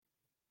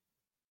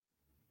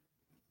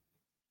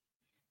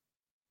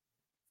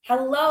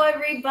Hello,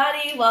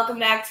 everybody. Welcome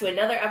back to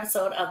another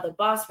episode of the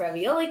Boss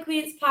Ravioli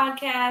Queens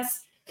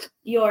podcast.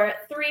 Your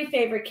three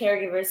favorite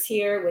caregivers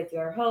here with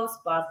your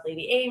host, Boss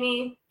Lady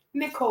Amy,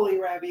 Nicole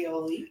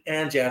Ravioli,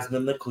 and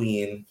Jasmine the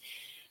Queen.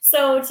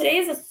 So today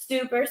is a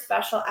super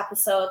special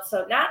episode.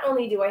 So not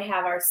only do I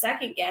have our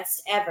second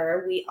guest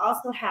ever, we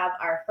also have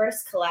our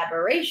first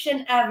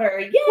collaboration ever.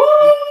 Yay!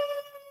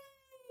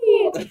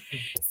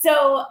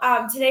 So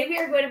today we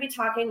are going to be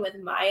talking with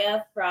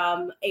Maya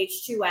from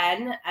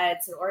H2N.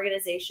 It's an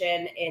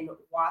organization in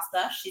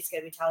Wassa. She's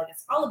going to be telling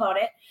us all about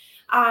it.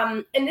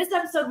 In this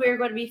episode, we're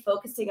going to be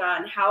focusing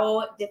on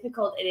how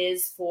difficult it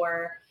is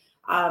for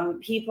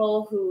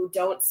people who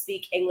don't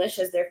speak English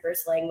as their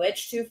first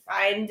language to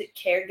find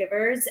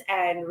caregivers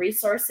and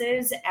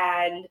resources.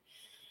 And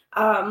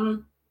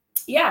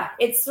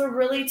it's a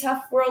really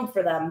tough world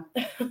for them.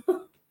 It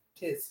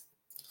is.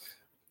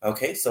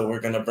 Okay, so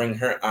we're going to bring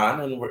her on,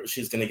 and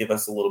she's going to give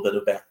us a little bit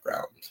of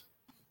background.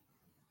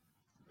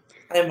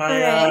 Hi,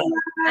 Maya. Right.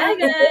 Hi,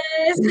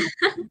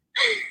 guys.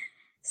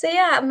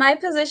 So, my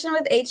position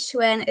with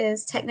H2N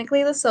is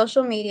technically the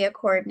social media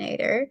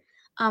coordinator.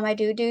 I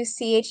do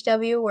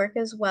CHW work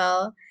as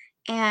well.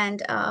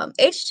 And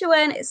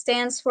H2N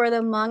stands for the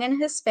Hmong and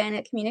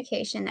Hispanic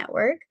Communication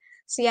Network.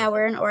 So,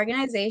 we're an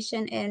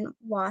organization in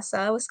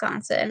Wassa,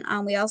 Wisconsin.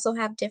 We also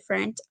have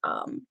different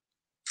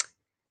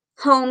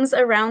homes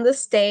around the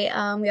state.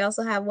 We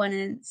also have one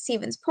in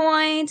Stevens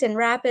Point and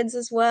Rapids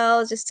as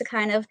well, just to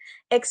kind of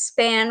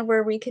expand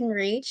where we can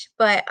reach.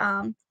 But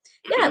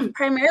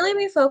primarily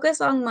we focus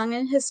on Hmong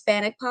and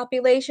Hispanic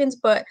populations,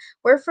 but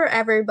we're for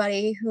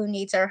everybody who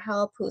needs our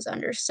help, who's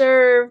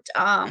underserved.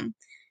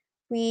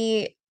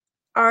 We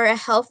are a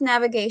health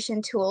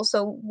navigation tool.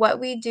 So what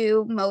we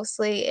do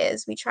mostly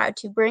is we try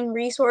to bring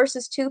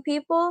resources to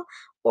people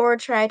or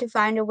try to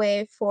find a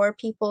way for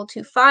people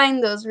to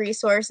find those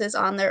resources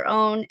on their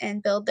own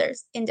and build their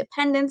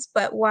independence,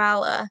 but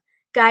while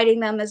guiding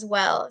them as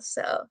well.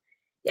 So,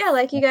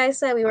 like you guys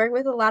said, we work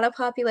with a lot of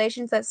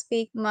populations that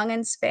speak Hmong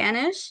and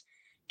Spanish,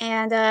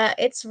 and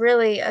it's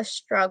really a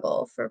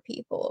struggle for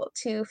people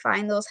to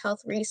find those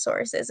health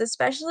resources,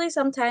 especially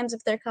sometimes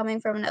if they're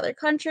coming from another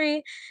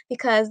country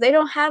because they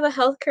don't have a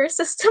healthcare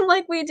system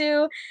like we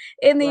do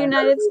in the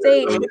United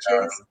States, which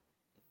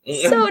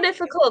is so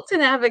difficult to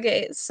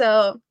navigate.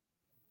 So,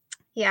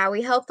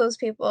 we help those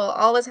people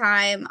all the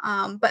time.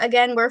 But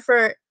again, we're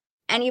for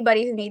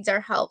anybody who needs our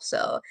help.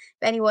 So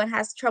if anyone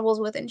has troubles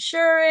with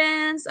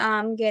insurance,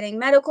 getting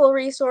medical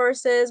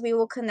resources, we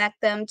will connect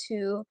them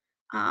to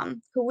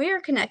who we are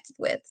connected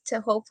with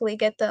to hopefully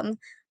get them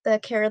the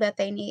care that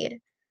they need.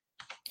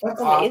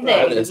 That's amazing.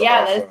 That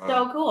is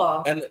so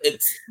cool. And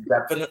it's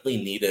definitely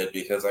needed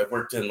because I've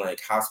worked in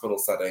like hospital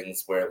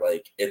settings where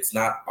like it's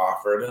not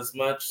offered as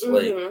much.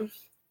 Mm-hmm. Like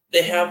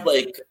they have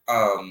like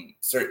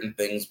certain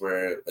things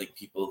where like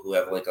people who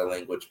have like a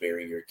language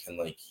barrier can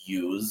like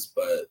use,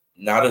 but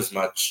not as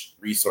much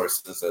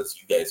resources as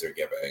you guys are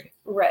giving.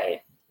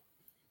 Right.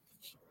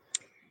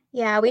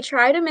 Yeah, we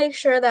try to make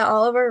sure that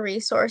all of our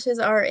resources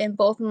are in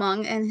both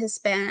Hmong and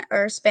Hispanic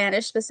or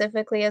Spanish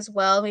specifically as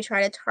well. We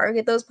try to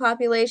target those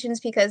populations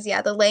because,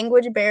 the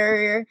language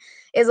barrier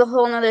is a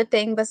whole nother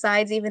thing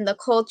besides even the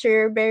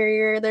culture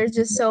barrier. There's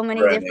just so many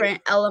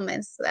different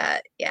elements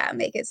that,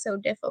 make it so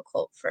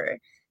difficult for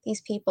these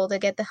people to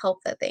get the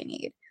help that they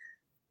need.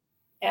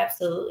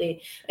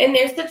 Absolutely. And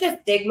there's such a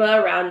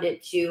stigma around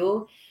it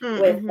too,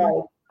 with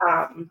like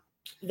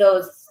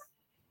those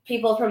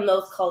people from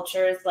those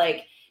cultures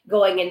like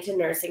going into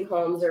nursing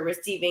homes or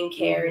receiving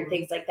care and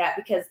things like that,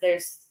 because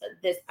there's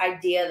this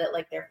idea that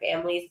like their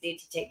families need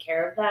to take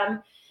care of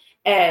them.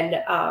 And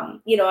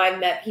I've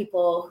met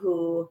people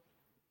who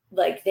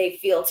like they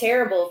feel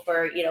terrible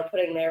for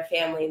putting their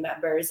family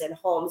members in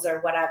homes or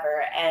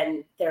whatever,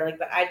 and they're like,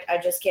 but I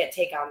just can't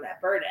take on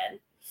that burden.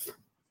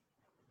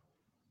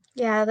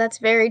 Yeah, that's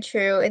very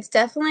true. It's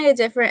definitely a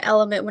different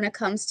element when it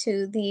comes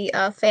to the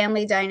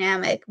family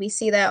dynamic. We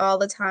see that all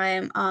the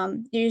time.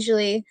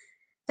 Usually,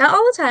 not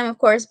all the time, of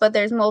course, but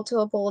there's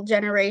multiple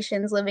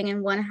generations living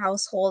in one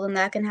household, and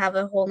that can have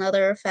a whole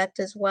nother effect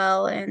as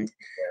well. And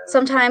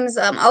sometimes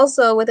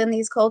also within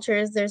these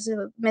cultures, there's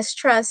a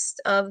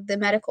mistrust of the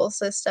medical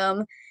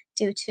system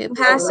due to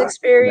past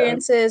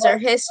experiences or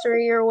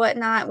history or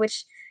whatnot,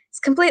 which is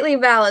completely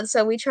valid.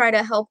 So we try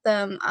to help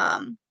them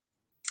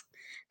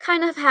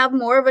kind of have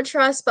more of a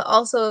trust, but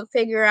also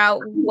figure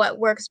out what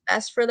works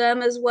best for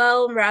them as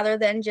well, rather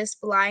than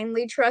just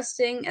blindly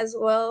trusting as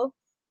well.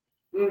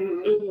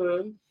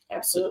 Mm-hmm.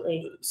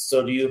 Absolutely.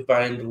 So do you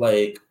find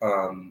like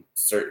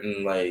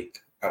certain like,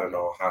 I don't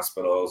know,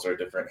 hospitals or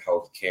different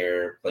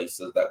healthcare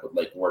places that would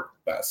like work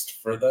best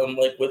for them,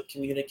 like with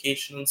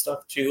communication and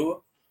stuff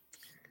too?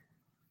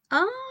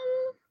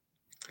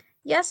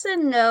 Yes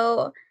and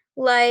no.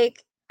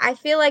 Like, I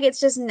feel like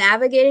it's just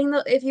navigating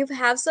if you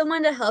have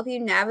someone to help you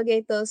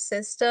navigate those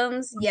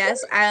systems,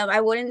 yes, I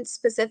wouldn't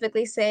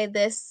specifically say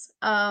this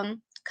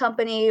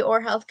company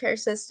or healthcare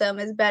system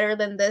is better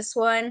than this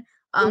one,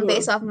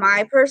 based off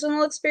my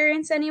personal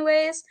experience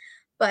anyways.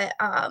 But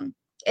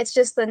it's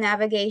just the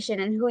navigation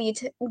and who you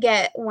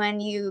get when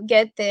you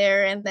get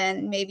there, and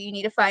then maybe you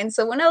need to find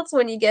someone else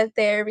when you get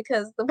there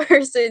because the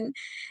person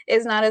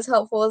is not as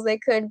helpful as they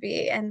could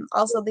be. And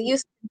also the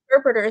use of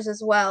interpreters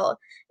as well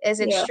is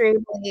Yeah.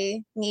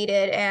 extremely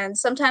needed. And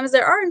sometimes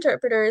there are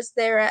interpreters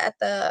there at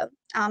the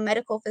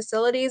medical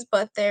facilities,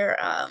 but they're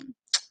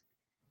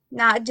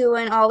not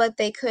doing all that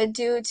they could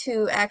do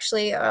to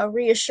actually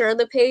reassure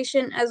the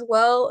patient as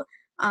well.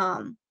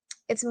 Um,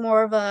 it's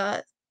more of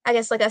a, I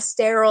guess, like a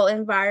sterile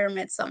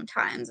environment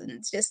sometimes, and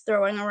it's just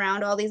throwing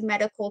around all these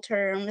medical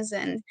terms,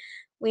 and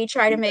we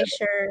try to make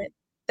sure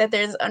that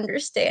there's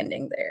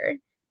understanding there.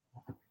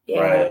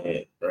 Yeah.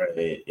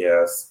 Right.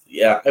 Yes.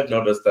 Yeah, I've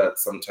noticed that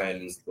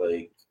sometimes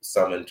like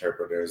some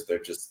interpreters they're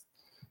just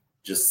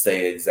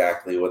say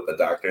exactly what the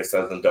doctor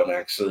says and don't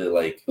actually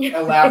like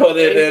put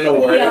it in a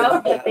word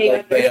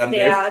that they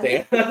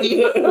understand.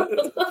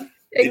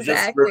 They just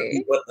Exactly.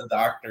 repeat what the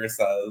doctor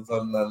says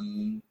and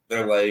then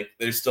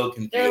they're still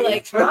confused. They're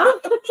like, huh?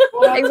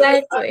 Well,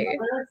 Exactly.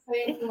 Another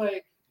thing,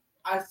 like,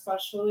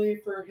 especially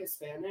for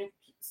Hispanic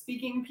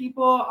speaking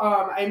people,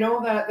 I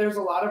know that there's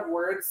a lot of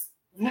words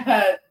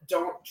that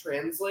don't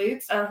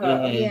translate.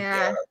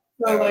 Yeah.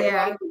 So, like, a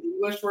Yeah. lot of the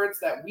English words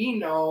that we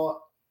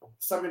know,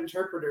 some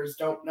interpreters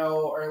don't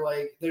know, or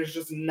like, there's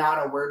just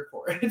not a word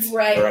for it.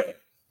 Right.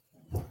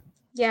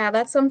 Yeah,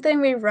 that's something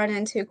we run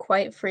into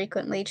quite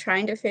frequently,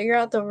 trying to figure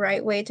out the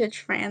right way to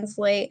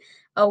translate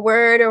a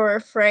word or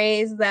a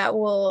phrase that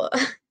will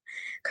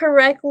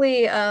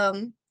correctly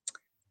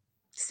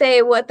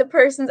say what the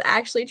person's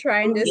actually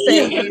trying to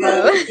say, you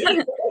know?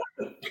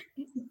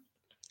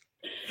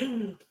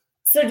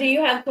 So do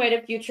you have quite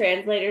a few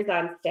translators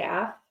on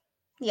staff?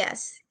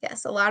 Yes.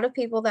 A lot of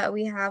people that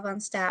we have on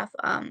staff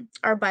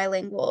are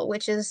bilingual,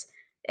 which is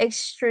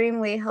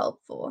extremely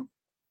helpful.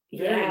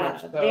 Very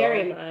much so.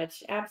 Very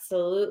much.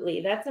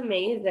 Absolutely. That's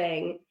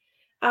amazing.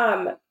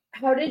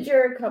 How did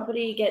your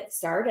company get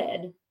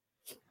started?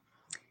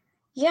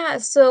 Yeah,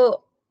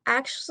 so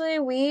actually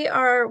we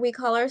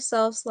call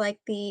ourselves like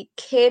the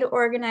kid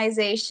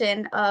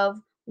organization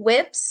of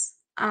WIPS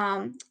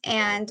and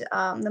the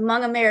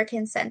Hmong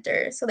American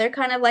Center. So they're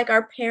kind of like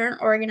our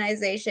parent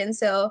organization.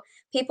 So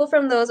people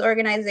from those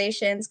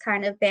organizations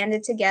kind of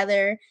banded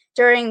together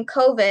during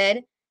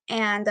COVID,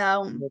 and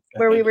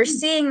where we were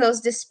seeing those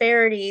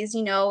disparities,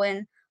 you know,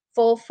 in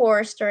full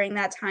force during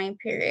that time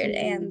period.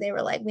 And they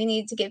were like, we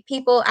need to give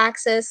people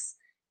access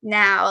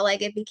now.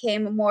 Like, it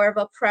became more of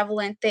a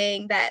prevalent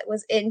thing that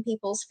was in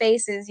people's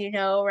faces, you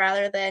know,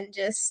 rather than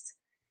just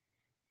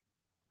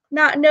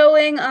not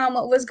knowing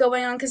what was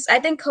going on. Because I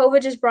think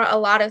COVID just brought a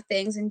lot of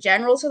things in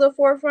general to the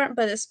forefront,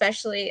 but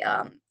especially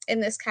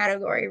in this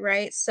category,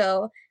 right?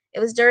 So it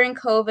was during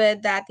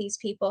COVID that these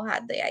people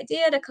had the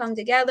idea to come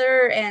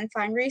together and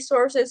find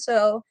resources.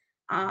 So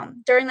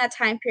during that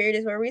time period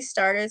is where we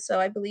started. So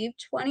I believe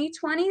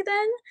 2020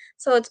 then.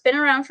 So it's been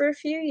around for a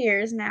few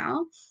years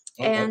now.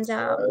 And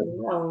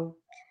Wow.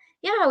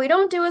 yeah, we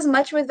don't do as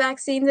much with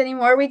vaccines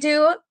anymore. We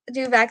do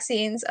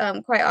vaccines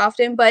quite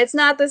often, but it's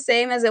not the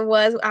same as it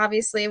was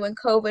obviously when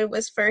COVID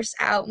was first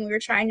out, and we were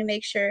trying to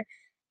make sure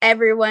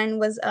everyone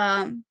was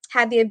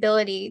had the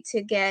ability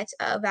to get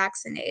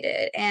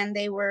vaccinated, and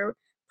they were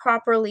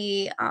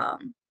properly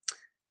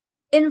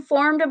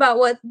informed about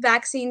what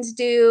vaccines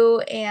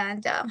do,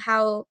 and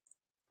how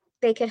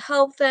they could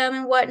help them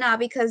and whatnot,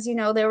 because you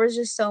know there was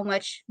just so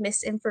much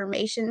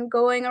misinformation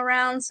going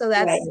around. So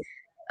Right. that's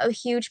a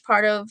huge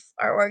part of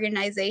our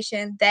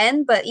organization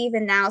then, but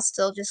even now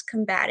still just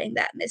combating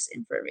that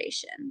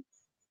misinformation.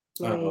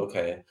 Right.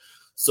 Okay.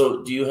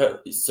 So you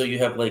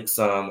have like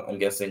some, I'm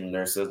guessing,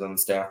 nurses on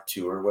staff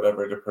too or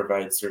whatever to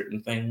provide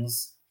certain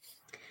things?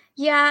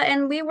 Yeah,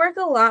 and we work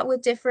a lot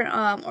with different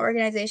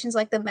organizations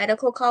like the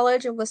Medical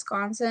College of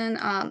Wisconsin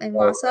in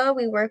Oh, Wausau.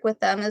 We work with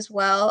them as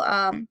well.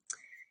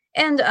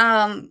 And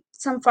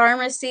some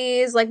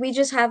pharmacies, like, we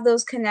just have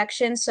those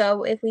connections.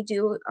 So if we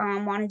do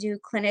want to do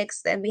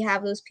clinics, then we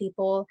have those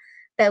people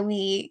that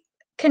we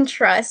can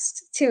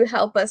trust to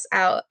help us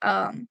out,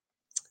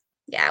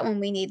 yeah,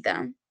 when we need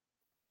them.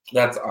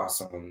 that's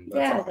awesome.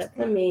 That's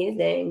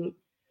amazing.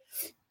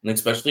 And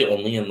especially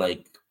only in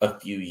like a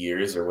few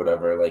years or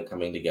whatever, like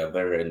coming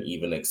together and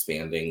even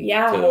expanding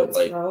to It's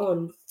like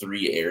grown.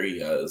 3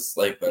 areas.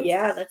 Like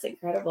That's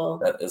incredible.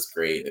 that is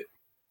great.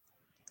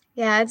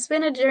 Yeah, it's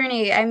been a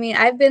journey. I mean,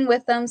 I've been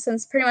with them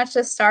since pretty much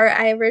the start.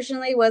 I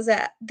originally was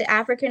at the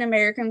African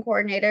American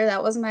coordinator.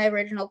 That was my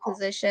original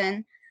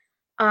position.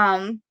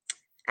 Um,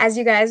 as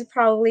you guys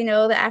probably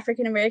know, the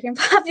African American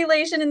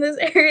population in this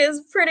area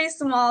is pretty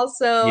small,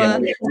 so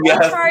Yeah.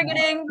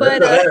 targeting,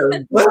 but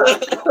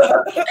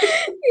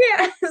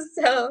yeah.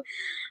 So,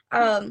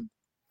 um,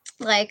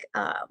 like,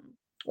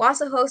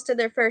 WASA hosted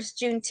their first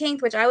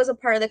Juneteenth, which I was a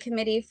part of the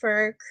committee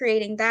for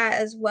creating that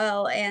as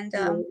well, and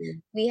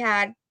we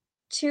had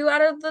 2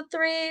 out of the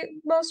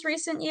 3 most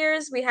recent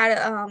years. We had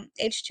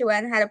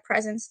H2N had a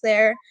presence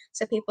there,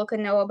 so people could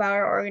know about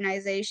our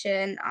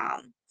organization.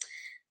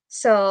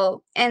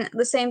 So, and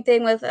the same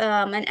thing with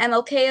an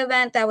MLK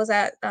event that was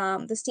at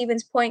the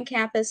Stevens Point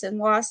campus in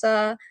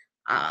Wausau.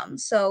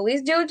 So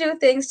we do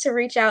things to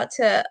reach out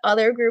to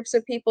other groups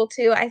of people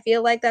too. I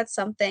feel like that's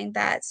something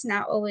that's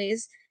not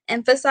always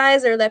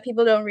emphasized or that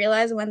people don't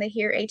realize when they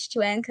hear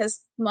H2N,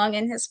 because Hmong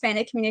and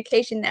Hispanic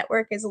Communication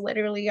Network is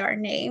literally our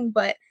name,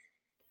 but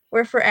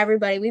we're for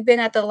everybody. We've been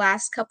at the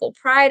last couple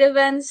Pride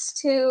events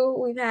too.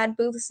 We've had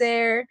booths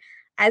there,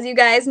 as you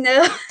guys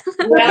know.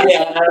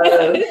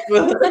 Yes.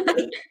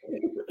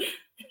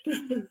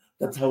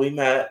 That's how we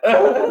met.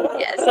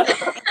 Yes.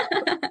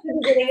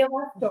 The beginning of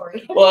our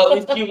story. Well, at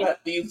least you met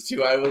these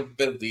two. I was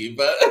busy,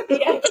 but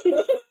Yeah.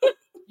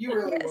 You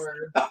really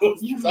were. I was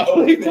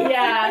so busy.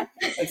 Yeah.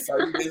 I saw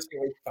you guys for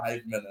like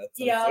 5 minutes.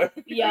 Yeah.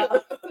 Yeah.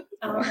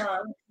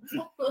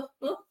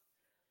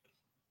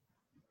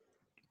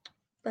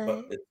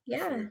 But it's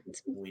yeah.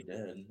 we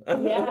did.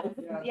 Yeah.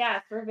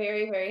 Yes, we're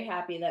very, very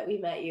happy that we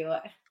met you.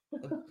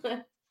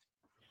 When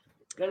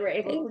we're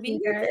able to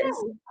be here today.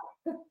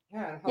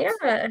 Yeah.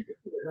 Yeah.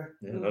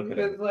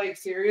 Because like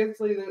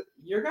seriously,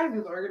 your guys'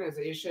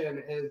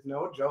 organization is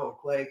no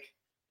joke. Like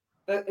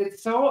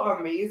it's so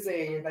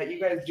amazing that you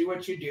guys do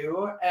what you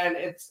do, and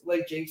it's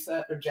like Jake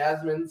said or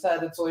Jasmine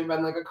said, it's only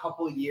been like a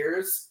couple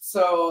years.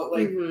 So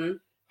like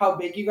how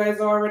big you guys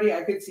are already,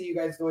 I could see you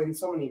guys going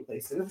so many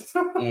places.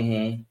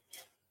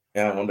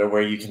 Yeah, I wonder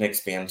where you can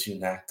expand to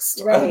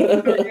next.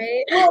 Right.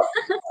 Right. Well,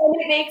 and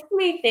it makes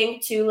me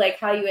think too, like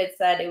how you had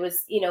said, it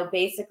was,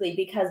 basically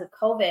because of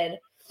COVID.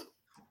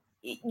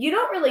 You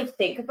don't really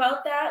think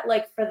about that,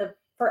 like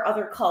for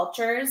other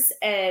cultures,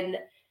 and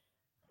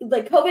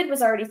like COVID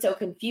was already so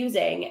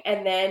confusing,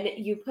 and then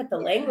you put the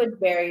language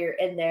barrier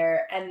in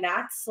there, and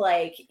that's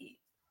like,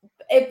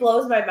 it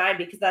blows my mind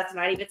because that's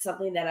not even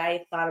something that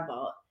I thought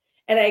about,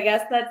 and I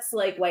guess that's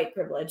like white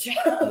privilege.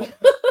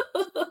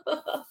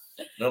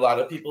 A lot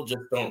of people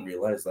just don't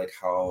realize like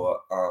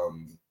how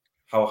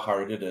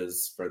hard it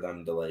is for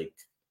them to like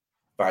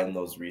find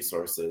those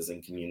resources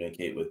and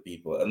communicate with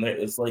people, and there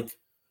is like,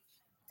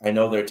 I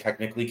know they're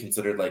technically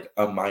considered like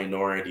a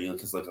minority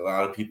because like a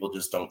lot of people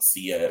just don't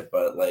see it,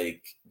 but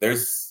like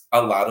there's a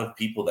lot of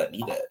people that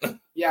need it.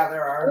 Yeah,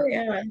 there are. Oh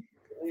yeah.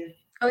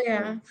 Oh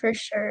yeah, for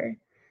sure.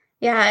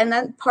 Yeah, and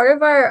that part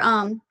of our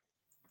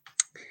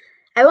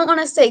I don't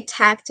want to say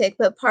tactic,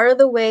 but part of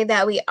the way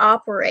that we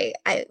operate,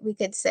 we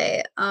could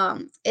say,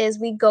 is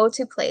we go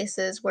to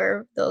places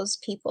where those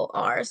people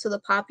are. So the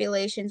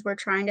populations we're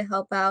trying to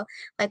help out,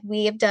 like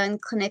we have done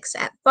clinics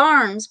at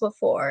farms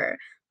before.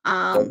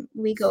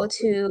 We go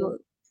to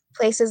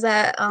places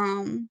that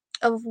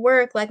of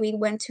work, like we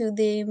went to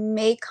the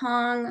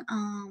Mekong.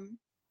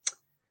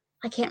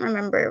 I can't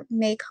remember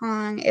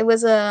Mekong. It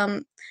was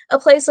a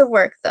place of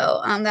work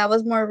though. That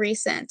was more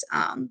recent.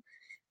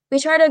 We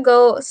try to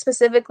go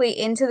specifically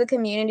into the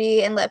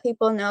community and let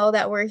people know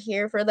that we're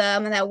here for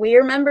them and that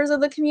we're members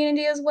of the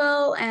community as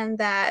well, and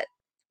that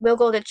we'll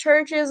go to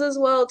churches as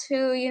well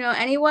too,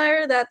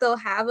 anywhere that they'll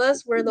have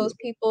us where those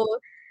people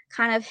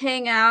kind of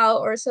hang out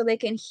or so they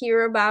can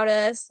hear about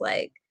us.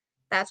 Like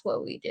that's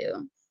what we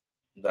do.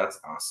 That's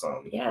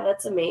awesome. Yeah,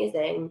 that's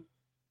amazing.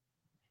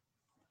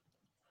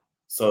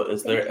 So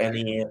is there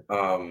any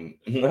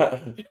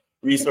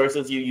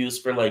resources you use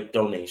for like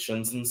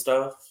donations and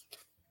stuff?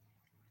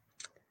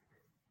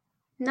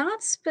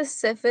 Not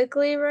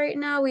specifically right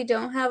now. We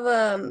don't have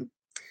I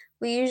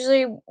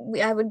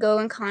would go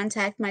and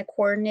contact my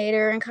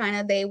coordinator and kind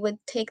of they would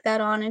take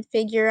that on and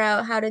figure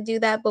out how to do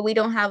that, but we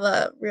don't have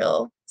a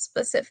real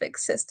specific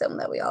system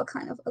that we all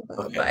kind of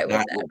abide by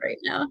with that right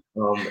now.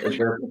 Is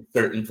there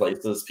certain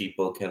places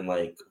people can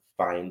like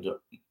find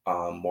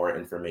more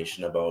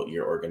information about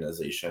your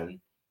organization?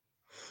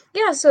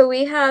 Yeah, so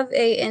we have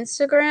a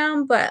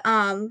Instagram, but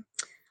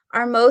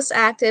our most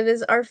active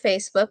is our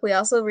Facebook. We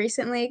also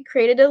recently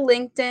created a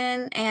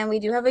LinkedIn and we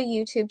do have a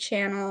YouTube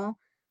channel.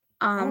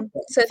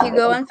 So if you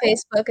go on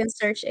Facebook and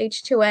search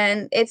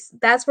H2N,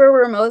 that's where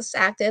we're most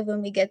active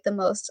and we get the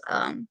most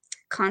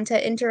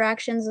content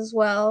interactions as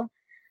well.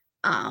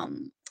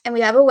 And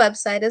we have a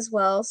website as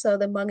well, so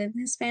the Hmong and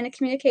Hispanic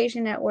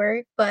Communication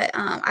Network. But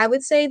I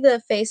would say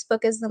the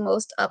Facebook is the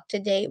most up to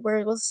date,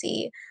 where we'll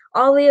see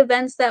all the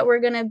events that we're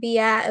gonna be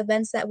at,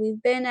 events that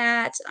we've been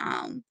at.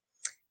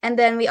 And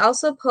then we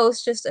also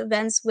post just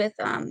events with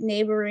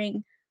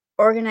neighboring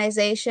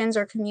organizations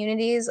or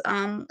communities.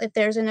 If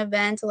there's an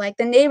event, like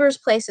the Neighbors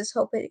Place is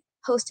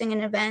hosting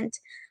an event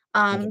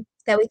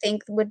that we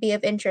think would be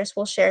of interest,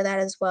 we'll share that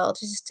as well,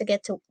 just to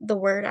get the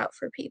word out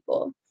for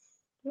people.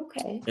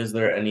 Okay. Is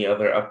there any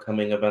other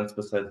upcoming events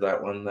besides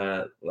that one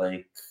that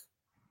like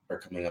are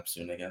coming up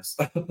soon, I guess?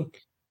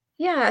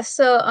 Yeah,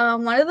 so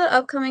one of the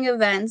upcoming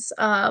events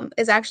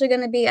is actually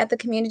going to be at the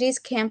Communities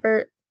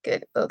Partners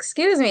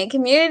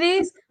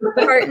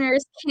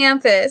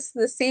Campus,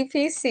 the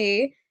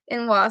CPC in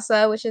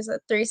Wausau, which is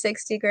at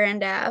 360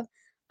 Grand Ave.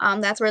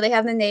 That's where they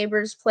have the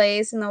Neighbors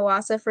Place and the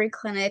Wausau Free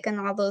Clinic and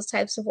all those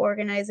types of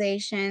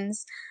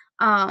organizations.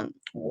 On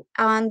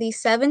the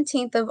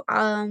 17th of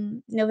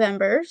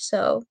November,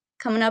 so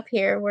coming up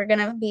here, we're going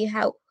to be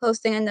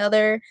hosting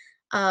another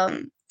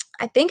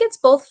I think it's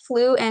both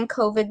flu and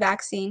COVID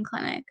vaccine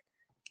clinic.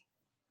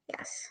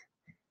 Yes.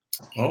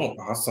 Oh,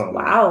 awesome.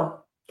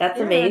 Wow. That's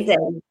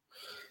amazing.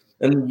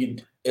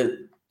 And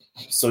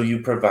so you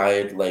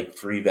provide like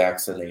free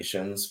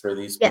vaccinations for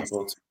these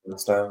people too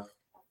and stuff?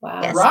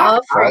 Wow. Yes,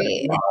 all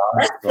free.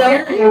 That's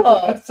so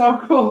cool. That's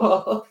so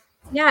cool.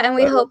 Yeah, and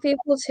we help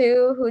people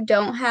too who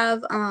don't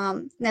have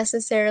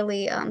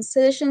necessarily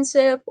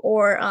citizenship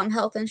or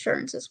health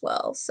insurance as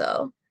well.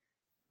 So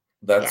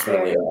that's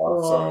really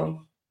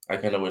awesome. I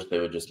kind of wish they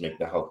would just make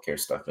the healthcare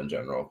stuff in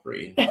general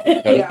free.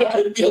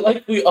 I feel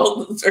like we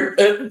all deserve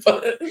it,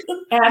 but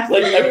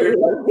like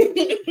everyone.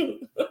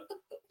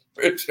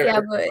 For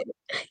sure.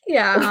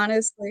 Yeah,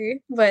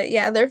 honestly. But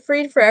yeah, they're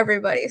free for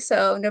everybody.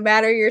 So no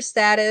matter your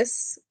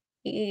status,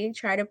 we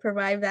try to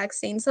provide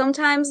vaccines.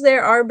 Sometimes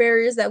there are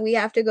barriers that we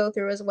have to go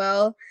through as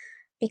well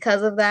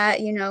because of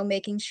that,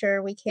 making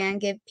sure we can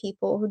give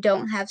people who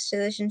don't have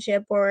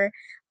citizenship or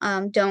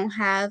don't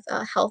have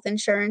health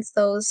insurance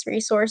those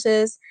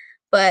resources.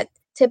 But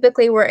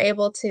typically we're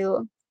able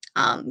to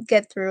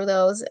get through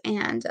those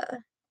and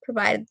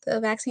provide the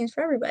vaccines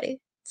for everybody.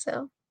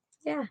 So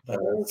yeah.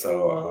 That's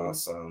so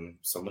awesome.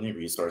 So many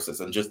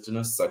resources, and just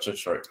in such a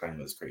short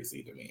time is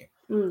crazy to me.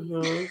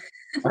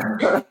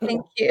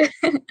 Thank you.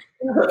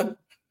 Do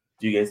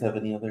you guys have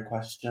any other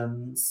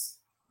questions?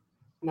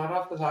 Not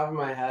off the top of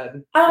my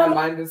head. My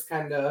mind is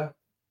kind of...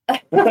 I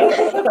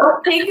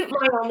think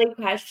my only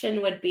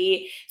question would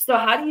be, so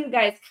how do you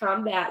guys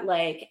combat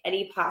like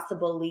any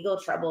possible legal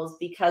troubles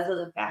because of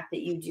the fact that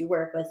you do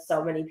work with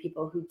so many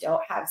people who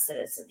don't have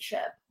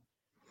citizenship?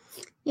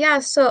 Yeah,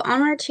 so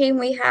on our team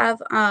we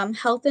have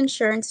health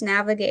insurance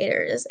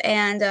navigators,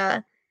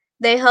 and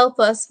they help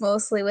us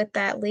mostly with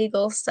that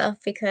legal stuff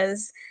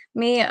because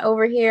me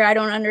over here, I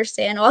don't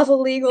understand all the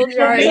legal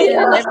jargon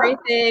and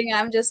everything.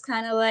 I'm just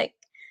kind of like,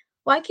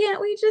 why can't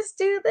we just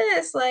do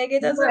this? Like,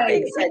 it doesn't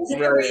make sense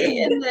to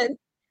me. And then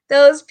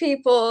those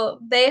people,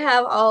 they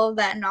have all of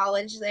that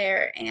knowledge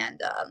there,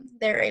 and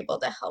they're able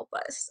to help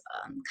us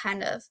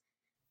kind of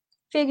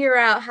figure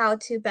out how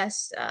to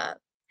best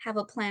have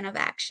a plan of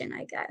action,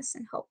 I guess,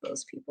 and help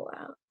those people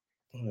out.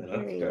 Oh,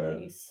 that's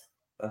good.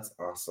 That's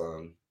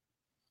awesome.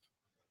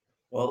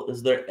 Well,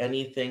 is there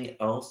anything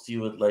else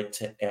you would like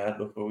to add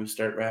before we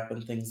start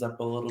wrapping things up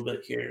a little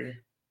bit here?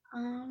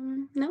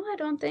 No, I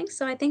don't think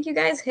so. I think you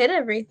guys hit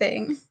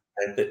everything.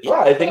 I think you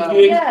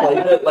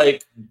explained it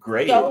like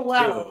great so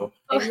well.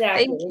 too.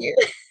 Exactly. Thank you.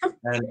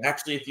 And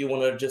actually, if you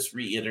want to just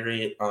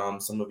reiterate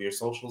some of your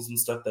socials and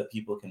stuff that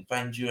people can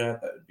find you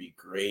at, that would be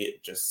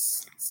great.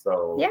 Just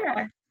so.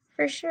 Yeah,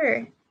 for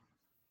sure.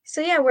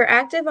 So yeah, we're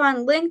active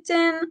on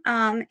LinkedIn,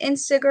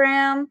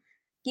 Instagram,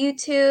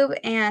 YouTube,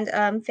 and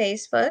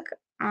Facebook.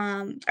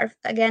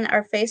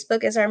 Our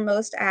Facebook is our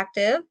most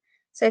active.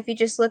 So if you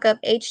just look up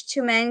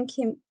H2N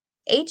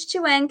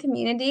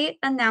Community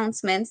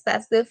Announcements,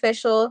 that's the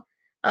official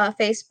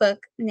Facebook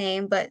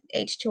name, but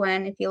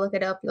H2N, if you look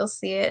it up, you'll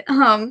see it.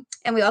 And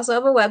we also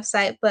have a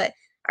website, but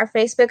our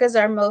Facebook is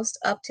our most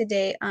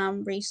up-to-date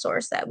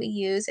resource that we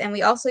use, and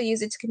we also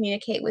use it to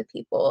communicate with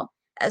people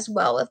as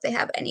well if they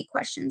have any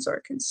questions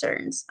or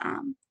concerns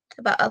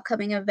about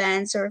upcoming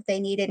events, or if they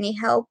need any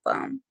help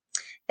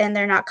and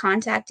they're not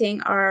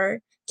contacting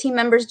our team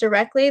members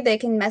directly, they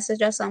can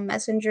message us on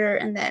Messenger,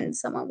 and then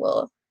someone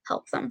will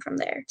help them from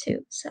there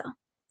too. So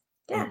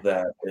yeah.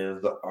 That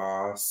is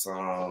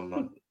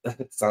awesome.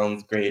 That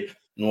sounds great.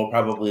 And we'll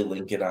probably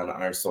link it on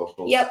our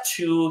socials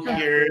too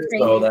here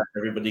so that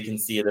everybody can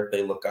see it if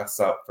they look us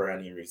up for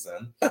any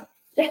reason.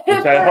 Which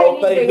I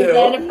hope they do.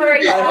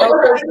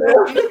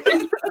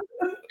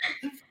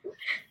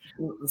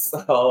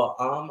 So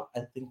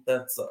I think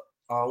that's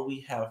all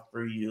we have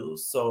for you.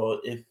 So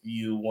if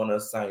you want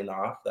to sign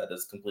off, that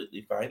is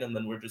completely fine. And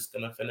then we're just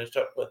going to finish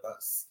up with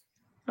us.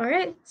 All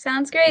right.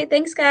 Sounds great.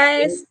 Thanks,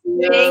 guys.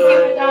 Thank you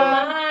so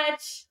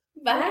much.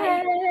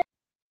 Bye.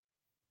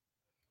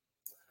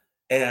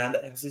 And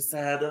as we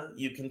said,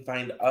 you can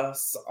find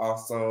us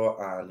also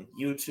on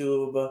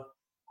YouTube,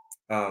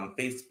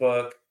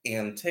 Facebook,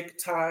 and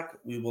TikTok.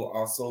 We will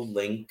also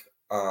link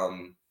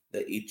the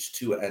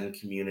H2N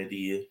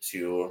community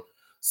too,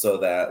 so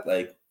that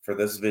like for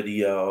this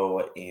video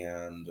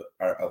and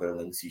our other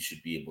links, you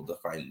should be able to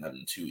find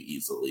them too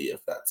easily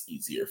if that's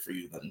easier for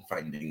you than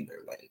finding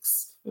their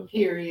links.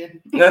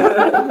 Period.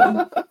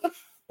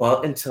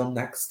 Well, until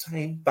next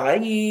time, bye.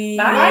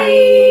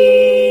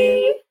 Bye.